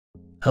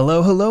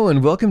Hello,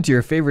 and welcome to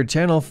your favorite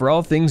channel for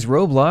all things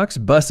Roblox,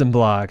 Bussin'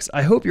 Blox.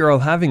 I hope you're all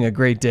having a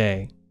great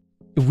day.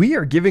 We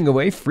are giving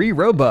away free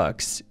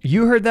Robux.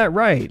 You heard that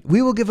right.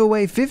 We will give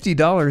away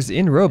 $50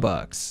 in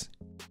Robux.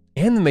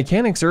 And the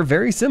mechanics are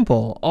very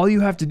simple. All you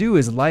have to do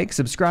is like,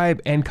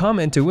 subscribe, and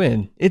comment to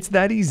win. It's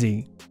that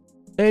easy.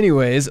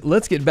 Anyways,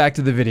 let's get back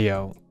to the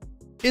video.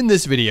 In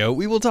this video,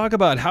 we will talk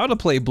about how to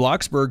play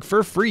Bloxburg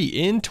for free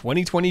in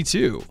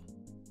 2022.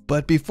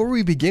 But before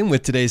we begin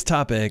with today's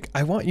topic,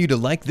 I want you to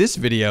like this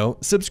video,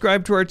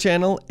 subscribe to our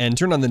channel, and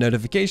turn on the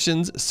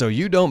notifications so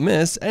you don't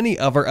miss any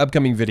of our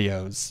upcoming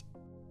videos.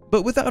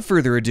 But without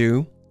further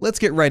ado, let's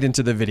get right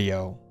into the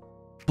video.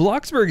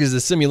 Bloxburg is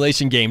a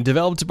simulation game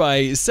developed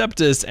by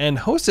Septus and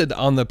hosted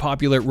on the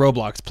popular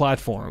Roblox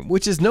platform,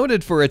 which is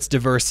noted for its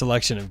diverse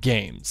selection of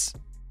games.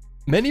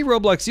 Many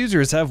Roblox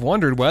users have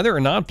wondered whether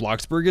or not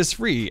Bloxburg is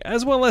free,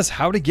 as well as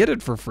how to get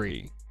it for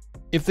free.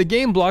 If the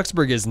game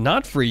Bloxburg is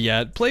not free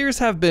yet, players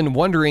have been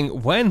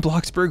wondering when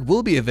Bloxburg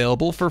will be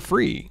available for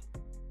free.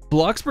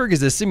 Bloxburg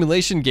is a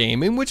simulation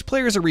game in which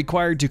players are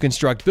required to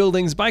construct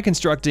buildings by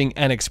constructing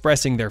and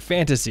expressing their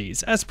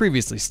fantasies, as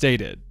previously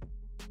stated.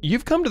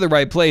 You've come to the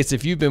right place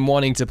if you've been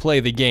wanting to play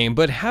the game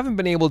but haven't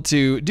been able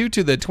to due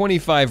to the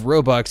 25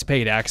 Robux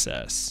paid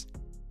access.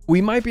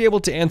 We might be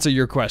able to answer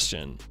your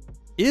question.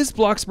 Is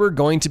Bloxburg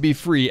going to be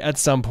free at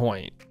some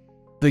point?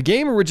 The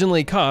game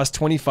originally cost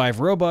 25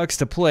 Robux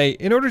to play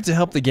in order to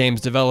help the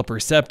game's developer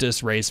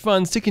Septus raise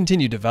funds to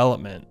continue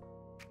development.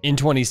 In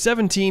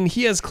 2017,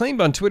 he has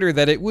claimed on Twitter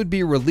that it would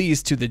be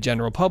released to the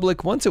general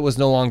public once it was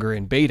no longer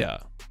in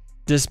beta.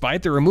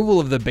 Despite the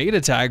removal of the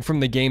beta tag from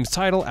the game's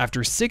title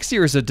after 6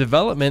 years of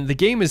development, the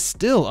game is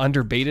still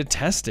under beta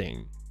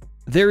testing.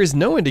 There is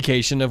no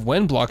indication of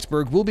when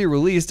Bloxburg will be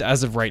released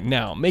as of right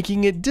now,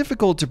 making it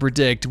difficult to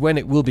predict when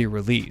it will be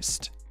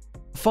released.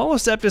 Follow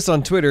Septus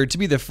on Twitter to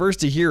be the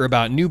first to hear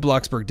about new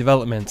Bloxburg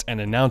developments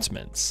and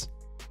announcements.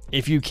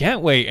 If you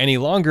can't wait any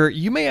longer,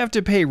 you may have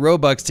to pay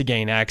Robux to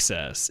gain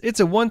access. It's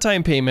a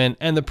one-time payment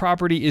and the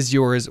property is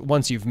yours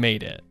once you've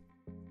made it.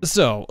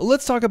 So,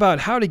 let's talk about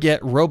how to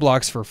get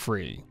Roblox for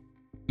free.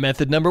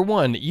 Method number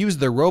 1, use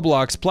the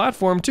Roblox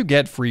platform to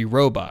get free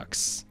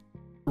Robux.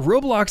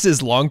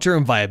 Roblox's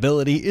long-term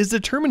viability is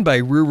determined by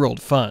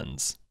real-world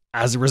funds.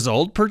 As a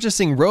result,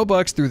 purchasing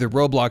Robux through the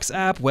Roblox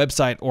app,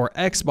 website, or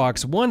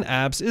Xbox One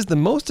apps is the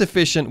most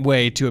efficient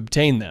way to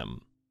obtain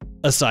them.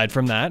 Aside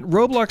from that,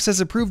 Roblox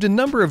has approved a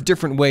number of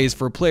different ways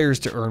for players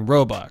to earn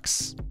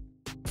Robux.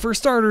 For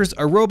starters, a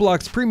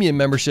Roblox Premium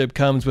membership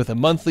comes with a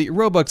monthly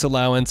Robux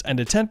allowance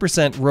and a 10%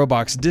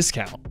 Robux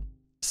discount.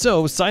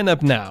 So sign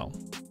up now.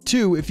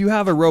 2. If you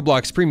have a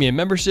Roblox Premium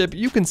membership,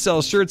 you can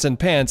sell shirts and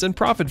pants and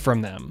profit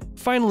from them.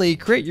 Finally,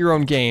 create your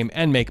own game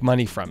and make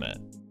money from it.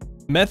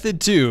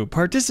 Method 2.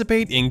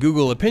 Participate in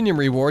Google Opinion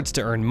Rewards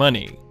to earn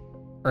money.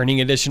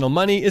 Earning additional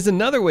money is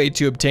another way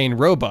to obtain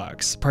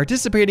Robux.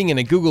 Participating in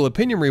a Google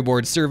Opinion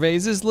Rewards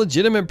surveys is a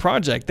legitimate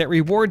project that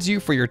rewards you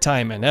for your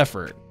time and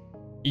effort.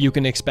 You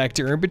can expect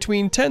to earn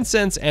between 10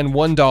 cents and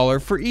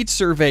 $1 for each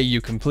survey you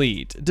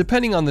complete,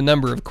 depending on the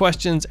number of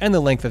questions and the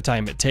length of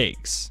time it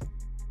takes.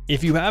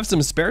 If you have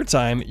some spare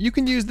time, you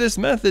can use this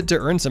method to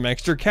earn some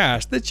extra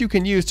cash that you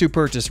can use to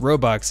purchase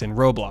Robux in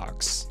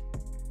Roblox.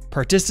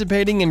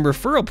 Participating in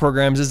referral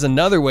programs is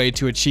another way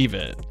to achieve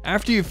it.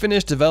 After you've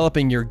finished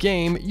developing your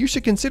game, you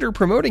should consider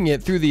promoting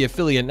it through the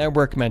affiliate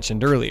network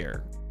mentioned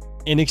earlier.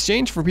 In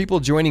exchange for people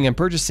joining and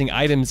purchasing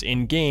items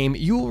in-game,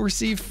 you will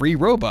receive free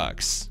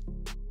Robux.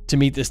 To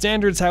meet the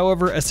standards,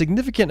 however, a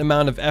significant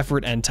amount of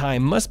effort and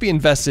time must be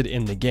invested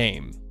in the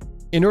game.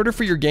 In order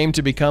for your game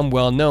to become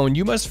well known,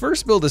 you must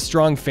first build a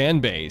strong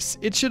fan base.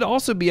 It should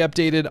also be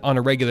updated on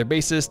a regular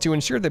basis to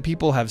ensure that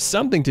people have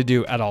something to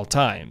do at all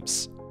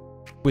times.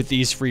 With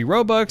these free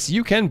Robux,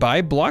 you can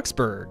buy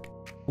Bloxburg.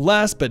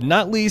 Last but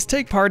not least,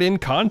 take part in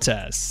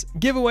contests.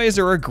 Giveaways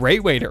are a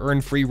great way to earn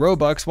free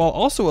Robux while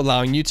also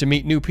allowing you to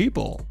meet new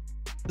people.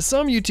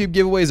 Some YouTube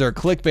giveaways are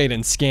clickbait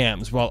and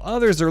scams, while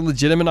others are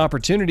legitimate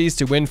opportunities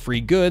to win free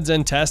goods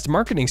and test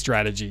marketing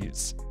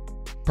strategies.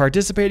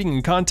 Participating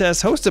in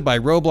contests hosted by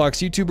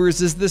Roblox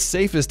YouTubers is the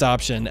safest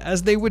option,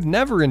 as they would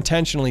never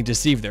intentionally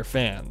deceive their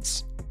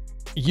fans.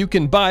 You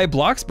can buy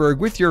Bloxburg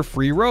with your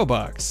free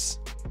Robux.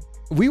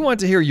 We want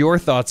to hear your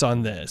thoughts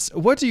on this.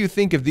 What do you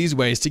think of these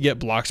ways to get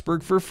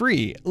Bloxburg for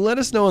free? Let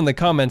us know in the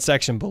comment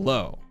section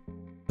below.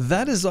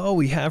 That is all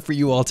we have for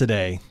you all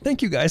today.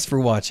 Thank you guys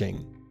for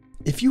watching.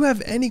 If you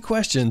have any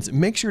questions,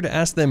 make sure to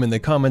ask them in the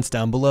comments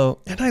down below,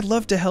 and I'd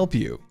love to help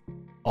you.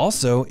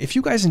 Also, if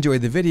you guys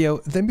enjoyed the video,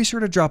 then be sure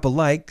to drop a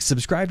like,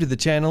 subscribe to the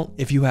channel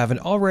if you haven't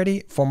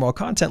already for more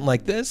content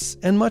like this,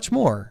 and much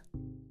more.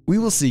 We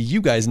will see you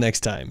guys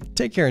next time.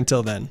 Take care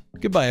until then.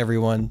 Goodbye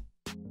everyone.